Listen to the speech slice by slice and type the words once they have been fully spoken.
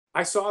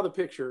I saw the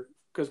picture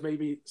because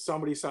maybe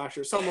somebody saw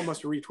it. Someone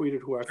must have retweeted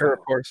who I Sure, of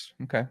follow. course.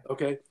 Okay.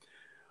 Okay.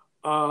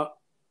 Uh,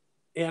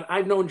 and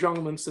I've known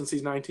Jungleman since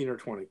he's 19 or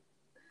 20.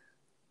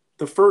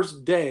 The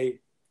first day,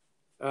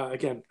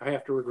 again, I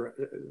have to regret,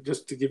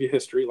 just to give you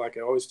history like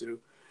I always do,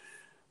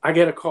 I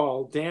get a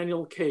call.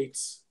 Daniel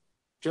Cates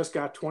just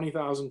got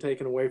 20,000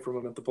 taken away from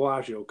him at the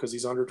Bellagio because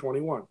he's under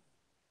 21.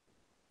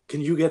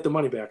 Can you get the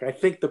money back? I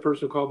think the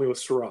person who called me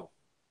was Sorrell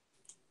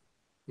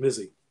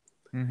Mizzy.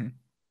 Mm-hmm.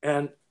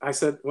 And I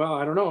said, well,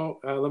 I don't know.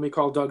 Let me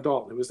call Doug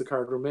Dalton, who was the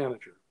card room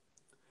manager.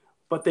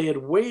 But they had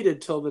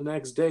waited till the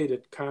next day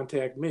to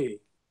contact me.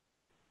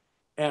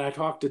 And I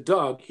talked to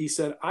Doug. He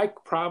said, I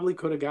probably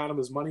could have got him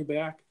his money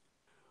back,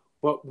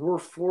 but we're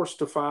forced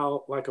to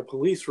file like a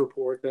police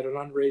report that an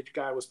underage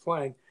guy was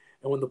playing.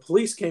 And when the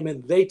police came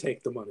in, they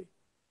take the money.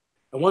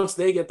 And once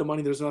they get the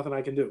money, there's nothing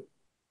I can do.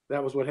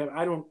 That was what happened.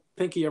 I don't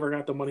think he ever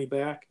got the money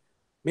back.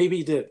 Maybe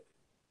he did.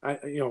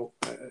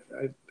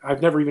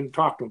 I've never even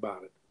talked to him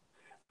about it.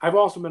 I've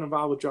also been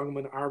involved with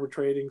Jungleman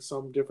arbitrating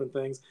some different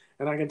things.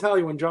 And I can tell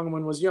you when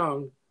Jungleman was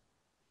young,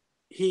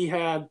 he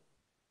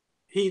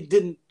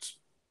didn't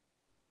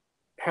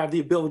have the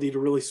ability to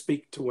really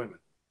speak to women.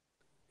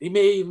 He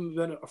may even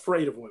been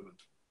afraid of women,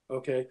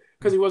 okay?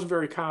 Because he wasn't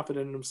very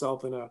confident in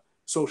himself in a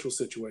social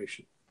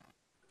situation.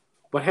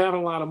 But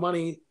having a lot of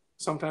money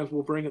sometimes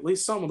will bring at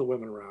least some of the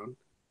women around.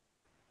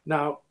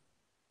 Now,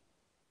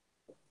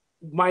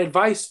 my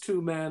advice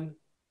to men,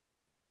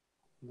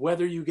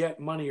 whether you get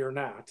money or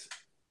not,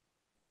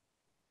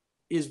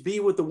 is be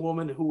with the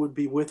woman who would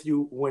be with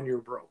you when you're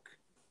broke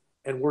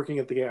and working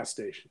at the gas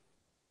station.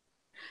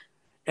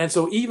 And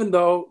so even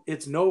though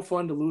it's no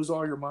fun to lose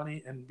all your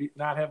money and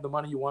not have the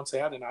money you once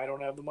had, and I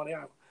don't have the money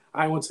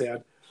I once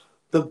had,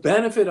 the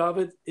benefit of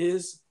it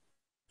is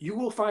you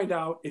will find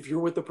out if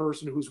you're with the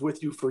person who's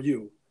with you for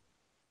you,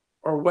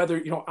 or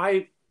whether,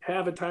 I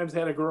have at times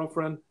had a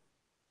girlfriend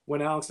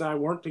when Alex and I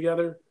weren't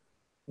together,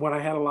 when I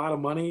had a lot of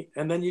money.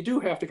 And then you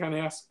do have to kind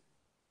of ask,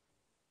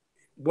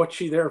 what's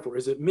she there for?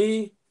 Is it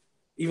me,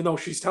 even though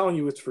she's telling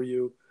you it's for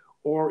you,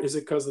 or is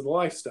it because of the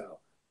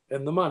lifestyle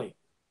and the money?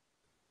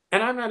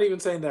 And I'm not even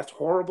saying that's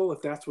horrible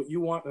if that's what you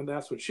want and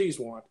that's what she's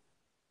want.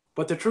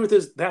 But the truth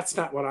is, that's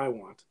not what I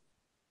want.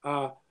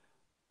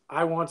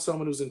 I want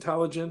someone who's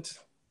intelligent.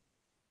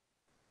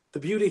 The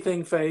beauty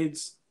thing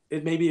fades.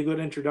 It may be a good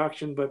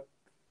introduction, but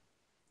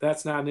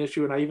that's not an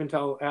issue. And I even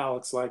tell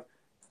Alex, like,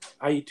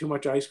 I eat too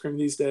much ice cream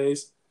these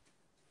days.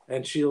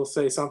 And she'll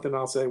say something.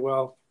 I'll say,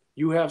 well,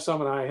 you have some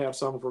and I have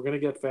some. If we're going to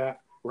get fat,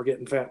 we're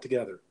getting fat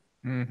together.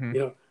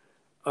 Mm-hmm.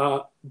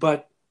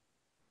 But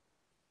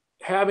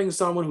having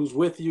someone who's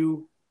with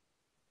you,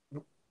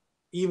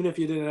 even if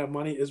you didn't have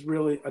money, is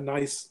really a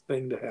nice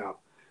thing to have,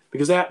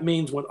 because that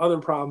means when other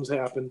problems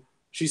happen,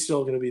 she's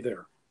still going to be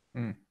there.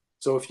 Mm.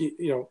 So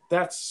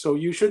if so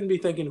you shouldn't be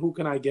thinking, who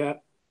can I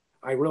get?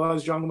 I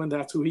realize Jungleman,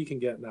 that's who he can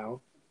get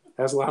now,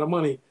 has a lot of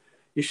money.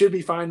 You should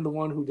be finding the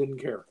one who didn't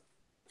care.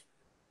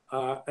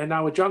 And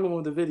now with Jungleman,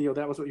 with the video,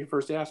 that was what you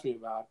first asked me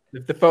about.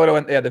 The photo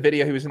and the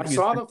video. I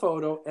saw the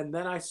photo, and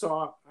then I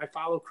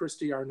follow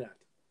Christy Arnett.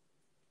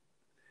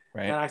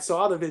 Right. And I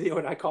saw the video,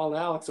 and I called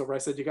Alex over. I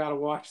said, you got to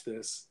watch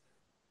this.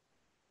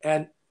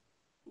 And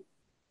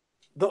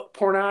the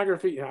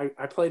pornography,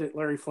 I played at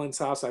Larry Flint's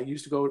house. I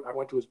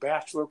went to his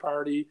bachelor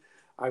party.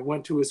 I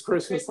went to his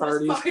Christmas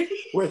parties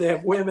where they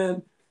have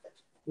women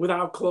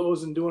without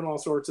clothes and doing all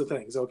sorts of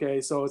things. Okay.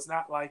 So it's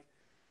not like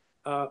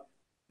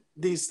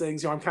these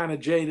things, I'm kind of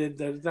jaded.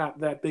 That it's not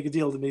that big a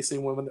deal to me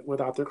seeing women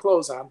without their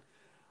clothes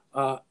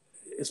on,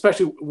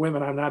 especially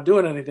women I'm not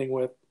doing anything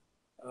with.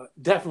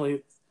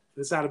 Definitely,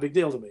 it's not a big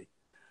deal to me.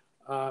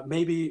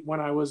 Maybe when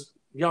I was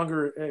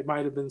younger, it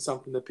might have been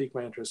something that piqued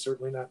my interest.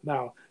 Certainly not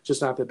now.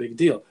 Just not that big a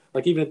deal.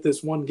 Like even at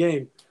this one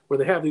game where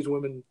they have these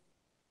women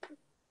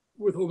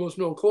with almost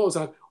no clothes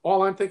on,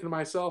 all I'm thinking to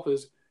myself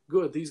is,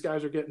 good, these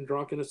guys are getting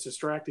drunk and it's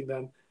distracting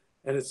them,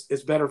 and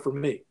it's better for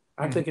me.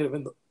 I'm thinking of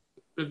in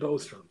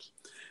those terms.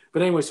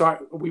 But anyway, so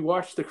we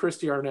watched the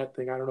Christy Arnett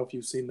thing. I don't know if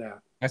you've seen that.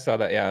 I saw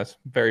that. Yeah, it's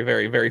very,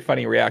 very, very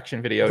funny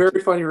reaction video.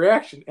 Very funny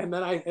reaction. And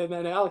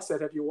then Alex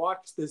said, "Have you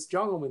watched this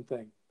Jungleman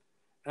thing?"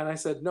 And I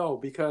said, "No,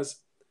 because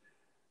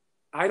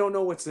I don't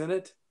know what's in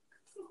it.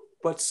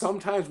 But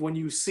sometimes when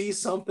you see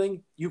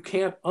something, you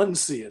can't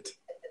unsee it."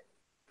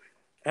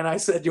 And I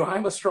said,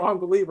 I'm a strong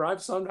believer.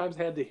 I've sometimes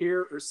had to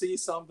hear or see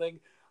something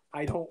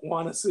I don't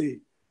want to see.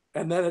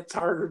 And then it's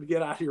harder to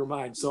get out of your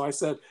mind. So I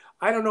said,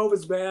 I don't know if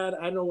it's bad.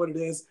 I don't know what it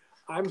is.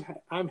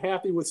 I'm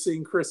happy with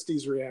seeing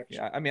Christie's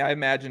reaction. Yeah, I mean, I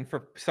imagine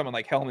for someone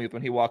like Hellmuth,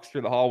 when he walks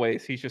through the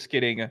hallways, he's just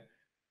getting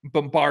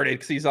bombarded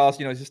because he's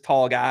also, he's this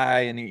tall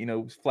guy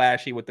and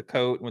flashy with the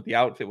coat and with the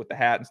outfit, with the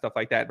hat and stuff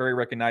like that. Very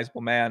recognizable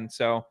man.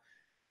 So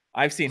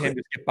I've seen him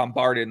just get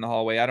bombarded in the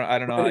hallway. I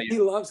don't know. He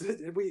loves it.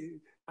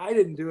 I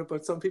didn't do it,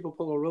 but some people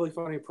pull a really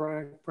funny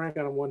prank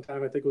on him one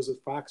time. I think it was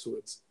at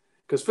Foxwoods,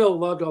 because Phil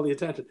loved all the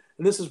attention,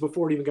 and this is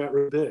before it even got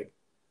really big.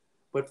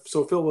 But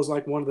so Phil was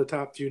like one of the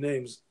top few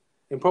names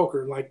in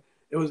poker, and like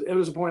it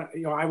was a point,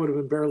 I would have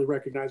been barely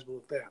recognizable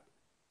with that.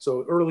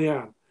 So early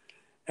on,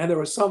 And there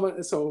was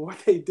someone, so what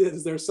they did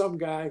is there's some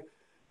guy,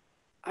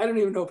 I don't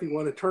even know if he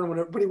won a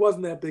tournament, but he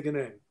wasn't that big a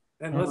name.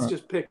 And let's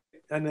just pick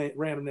a name,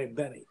 random name,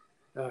 Benny,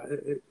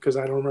 because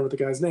I don't remember what the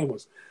guy's name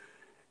was.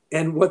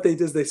 And what they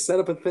did is they set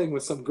up a thing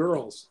with some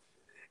girls,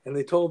 and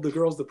they told the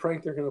girls the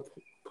prank they're going to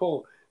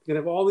pull. You're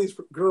going to have all these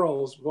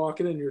girls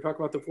walking in. You're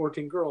talking about the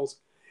 14 girls,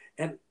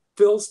 and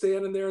Phil's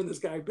standing there, and this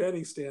guy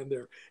Benny standing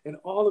there, and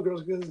all the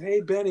girls go,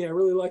 "Hey Benny, I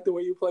really like the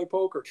way you play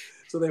poker."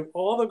 So they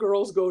all the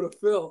girls go to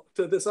Phil,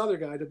 to this other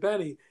guy, to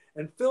Benny,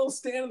 and Phil's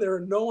standing there,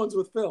 and no one's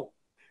with Phil.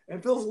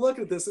 And Phil's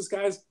looking at this. This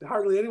guy's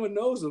hardly anyone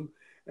knows him,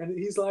 and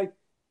he's like,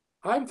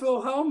 "I'm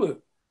Phil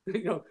Hellmuth,"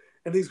 you know.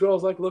 And these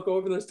girls like look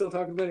over, and they're still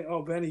talking to Benny.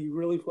 "Oh, Benny, you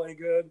really play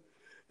good."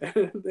 And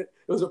it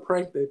was a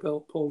prank they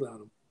pulled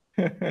on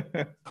him.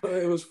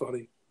 It was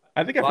funny.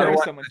 I think I've heard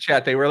someone in the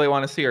chat. They really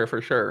want to see her for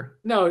sure.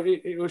 No,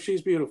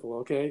 she's beautiful.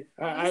 Okay,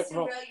 I used to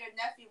grill your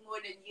nephew more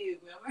than you.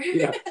 Remember?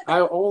 Yeah,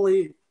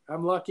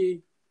 I'm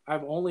lucky.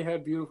 I've only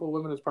had beautiful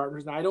women as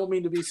partners. Now I don't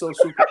mean to be so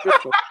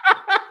superficial.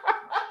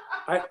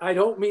 I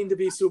don't mean to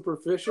be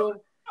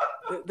superficial.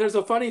 There's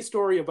a funny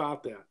story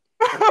about that.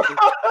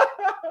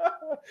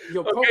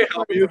 Okay,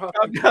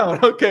 calm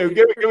down. Okay,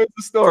 give us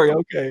the story.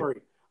 Okay.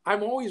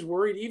 I'm always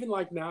worried, even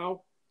like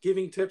now,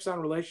 giving tips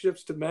on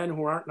relationships to men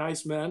who aren't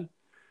nice men,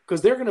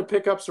 because they're going to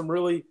pick up some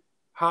really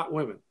hot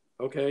women.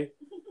 Okay.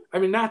 I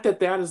mean, not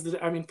that is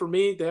I mean, for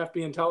me, they have to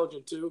be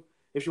intelligent too.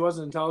 If she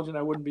wasn't intelligent,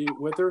 I wouldn't be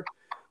with her.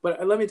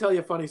 But let me tell you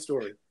a funny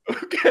story.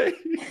 Okay.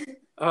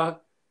 We're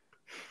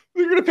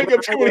going to pick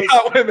up too many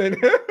hot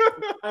women.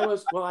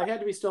 I had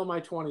to be still in my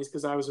 20s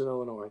because I was in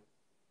Illinois.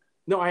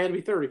 No, I had to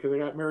be 30 because I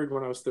got married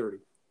when I was 30.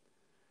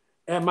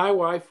 And my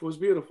wife was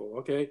beautiful,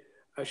 okay?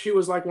 She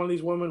was like one of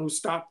these women who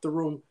stopped the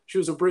room. She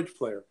was a bridge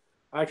player.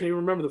 I can even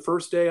remember the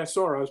first day I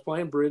saw her, I was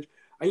playing bridge.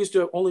 I used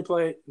to only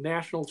play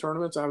national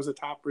tournaments. I was a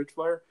top bridge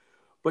player.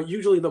 But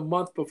usually the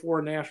month before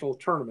a national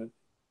tournament,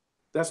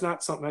 that's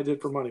not something I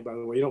did for money, by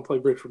the way. You don't play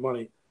bridge for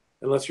money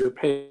unless you're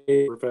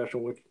paid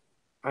professional, which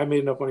I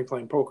made enough money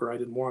playing poker. I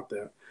didn't want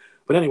that.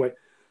 But anyway,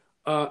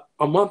 a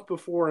month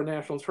before a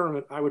national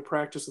tournament, I would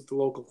practice at the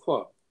local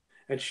club.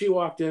 And she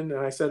walked in, and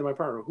I said to my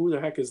partner, "Who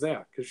the heck is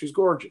that?" Because she's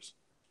gorgeous.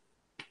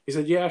 He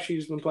said, "Yeah,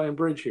 she's been playing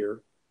bridge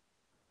here."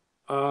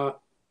 It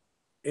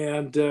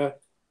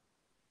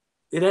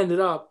ended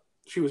up,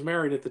 she was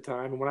married at the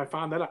time. And when I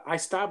found that out, I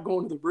stopped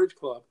going to the bridge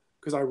club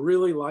because I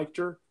really liked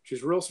her.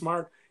 She's real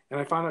smart. And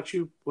I found out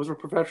she was a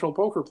professional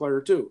poker player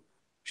too.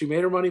 She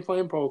made her money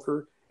playing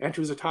poker, and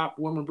she was a top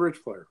woman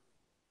bridge player.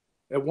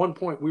 At one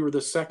point, we were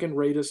the second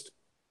ratest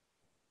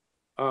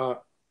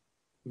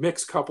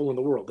mixed couple in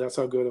the world. That's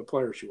how good a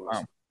player she was.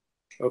 Wow.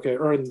 Okay,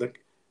 or in the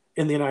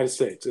United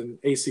States, in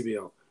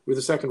ACBL. We were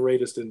the second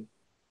ratest in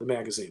the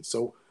magazine.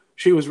 So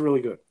she was really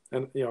good.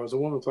 And, you know, as a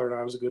woman player,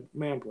 I was a good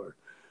man player.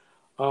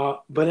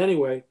 But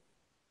anyway,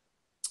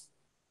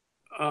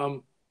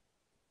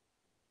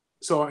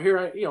 so here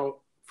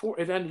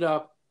it ended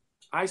up,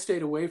 I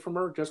stayed away from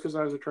her just because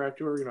I was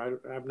attracted to her. You know,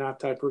 I'm not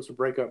the type of person to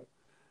break up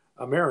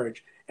a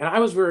marriage. And I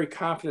was very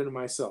confident in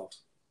myself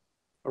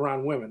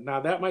around women.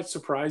 Now, that might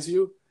surprise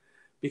you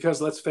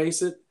because, let's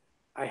face it,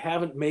 I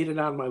haven't made it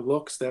on my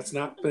looks. That's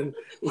not been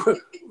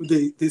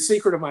the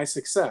secret of my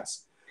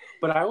success.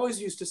 But I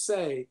always used to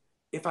say,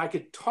 if I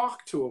could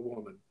talk to a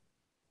woman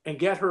and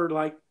get her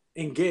like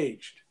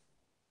engaged,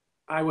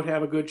 I would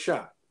have a good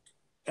shot.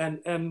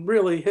 And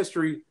really,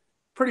 history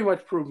pretty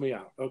much proved me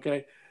out,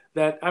 okay?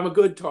 That I'm a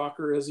good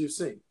talker, as you've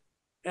seen.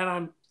 And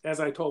I'm, as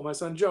I told my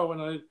son Joe,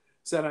 and I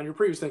said on your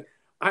previous thing,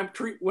 I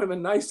treat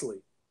women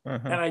nicely.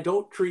 And I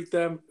don't treat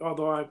them,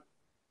 although I've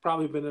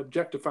probably been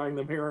objectifying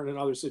them here and in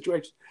other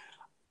situations,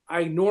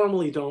 I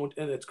normally don't,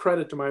 and it's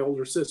credit to my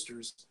older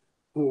sisters,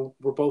 who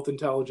were both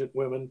intelligent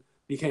women,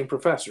 became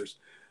professors.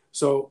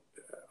 So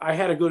I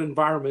had a good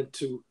environment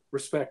to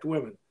respect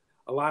women.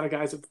 A lot of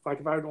guys, if I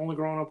had only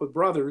grown up with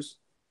brothers,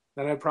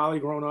 then I'd probably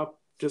grown up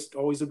just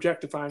always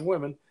objectifying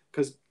women,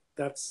 because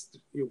that's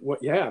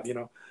what you have, you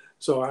know.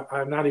 So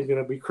I'm not even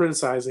going to be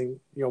criticizing,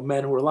 you know,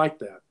 men who are like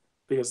that,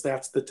 because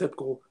that's the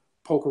typical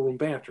poker room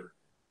banter,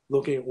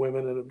 looking at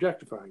women and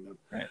objectifying them.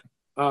 Right.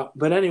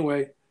 But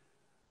anyway,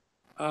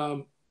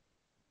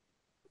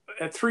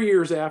 at 3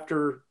 years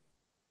after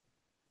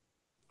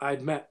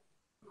I'd met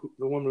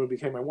the woman who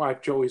became my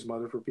wife, Joey's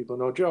mother, for people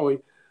who know Joey,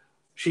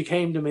 she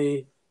came to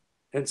me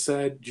and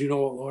said, "Do you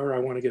know a lawyer? I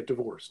want to get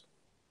divorced."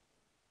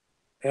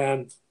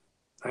 And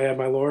I had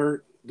my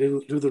lawyer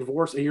do the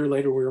divorce. A year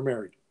later, we were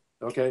married.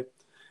 Okay.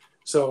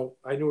 So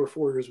I knew her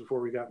 4 years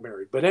before we got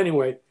married. But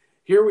anyway,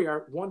 here we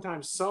are. One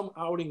time, some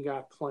outing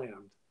got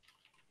planned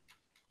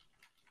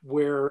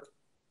where,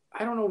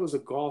 I don't know if it was a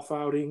golf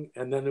outing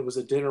and then it was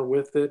a dinner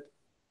with it.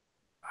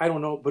 I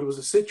don't know, but it was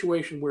a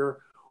situation where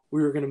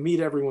we were going to meet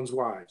everyone's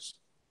wives.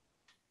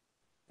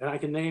 And I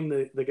can name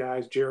the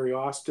guys: Jerry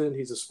Austin,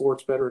 he's a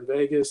sports bettor in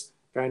Vegas,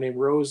 a guy named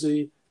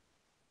Rosie.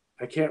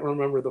 I can't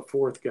remember the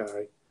fourth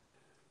guy,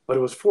 but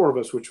it was four of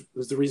us, which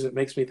was the reason it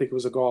makes me think it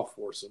was a golf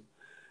foursome.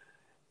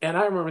 And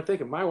I remember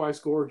thinking, my wife's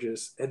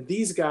gorgeous, and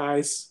these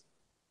guys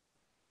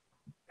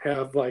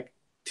have like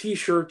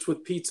T-shirts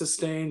with pizza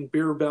stain,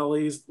 beer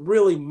bellies,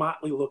 really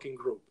motley looking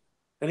group.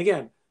 And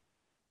again,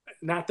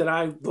 not that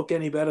I look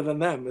any better than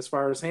them as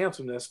far as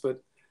handsomeness,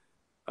 but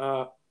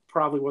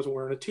probably wasn't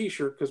wearing a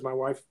T-shirt because my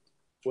wife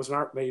was an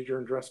art major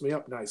and dressed me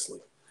up nicely.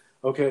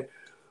 Okay.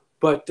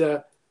 But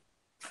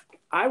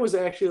I was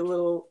actually a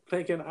little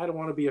thinking I don't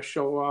want to be a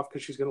show off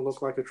because she's going to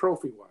look like a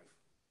trophy wife.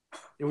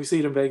 And we see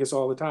it in Vegas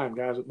all the time,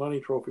 guys with money,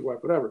 trophy wife,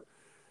 whatever.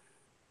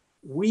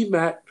 We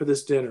met for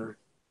this dinner,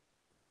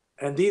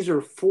 and these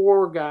are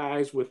 4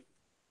 guys with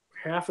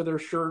half of their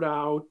shirt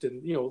out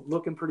and, you know,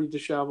 looking pretty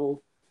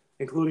disheveled,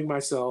 including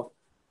myself.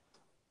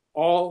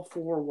 All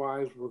 4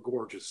 wives were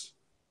gorgeous.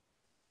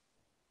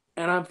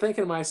 And I'm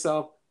thinking to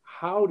myself,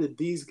 how did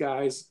these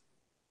guys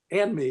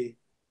and me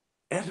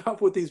end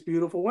up with these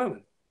beautiful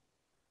women?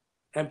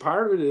 And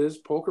part of it is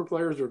poker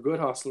players are good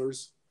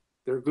hustlers.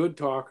 They're good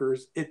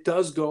talkers. It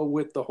does go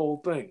with the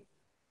whole thing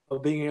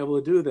of being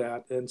able to do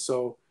that. And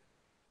so,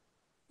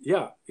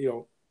 yeah, you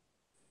know,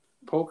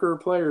 poker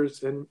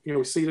players, and, you know,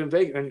 we see it in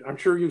Vegas, and I'm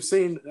sure you've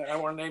seen, I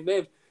don't want to name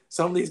names,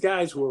 some of these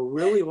guys who are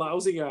really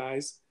lousy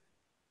guys,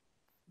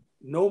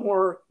 no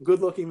more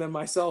good looking than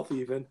myself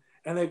even,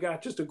 and they've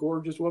got just a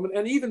gorgeous woman,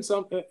 and even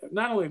some,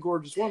 not only a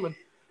gorgeous woman,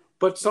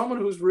 but someone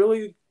who's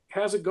really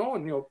has it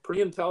going, you know,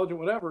 pretty intelligent,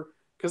 whatever,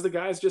 because the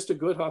guy's just a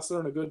good hustler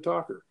and a good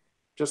talker,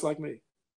 just like me.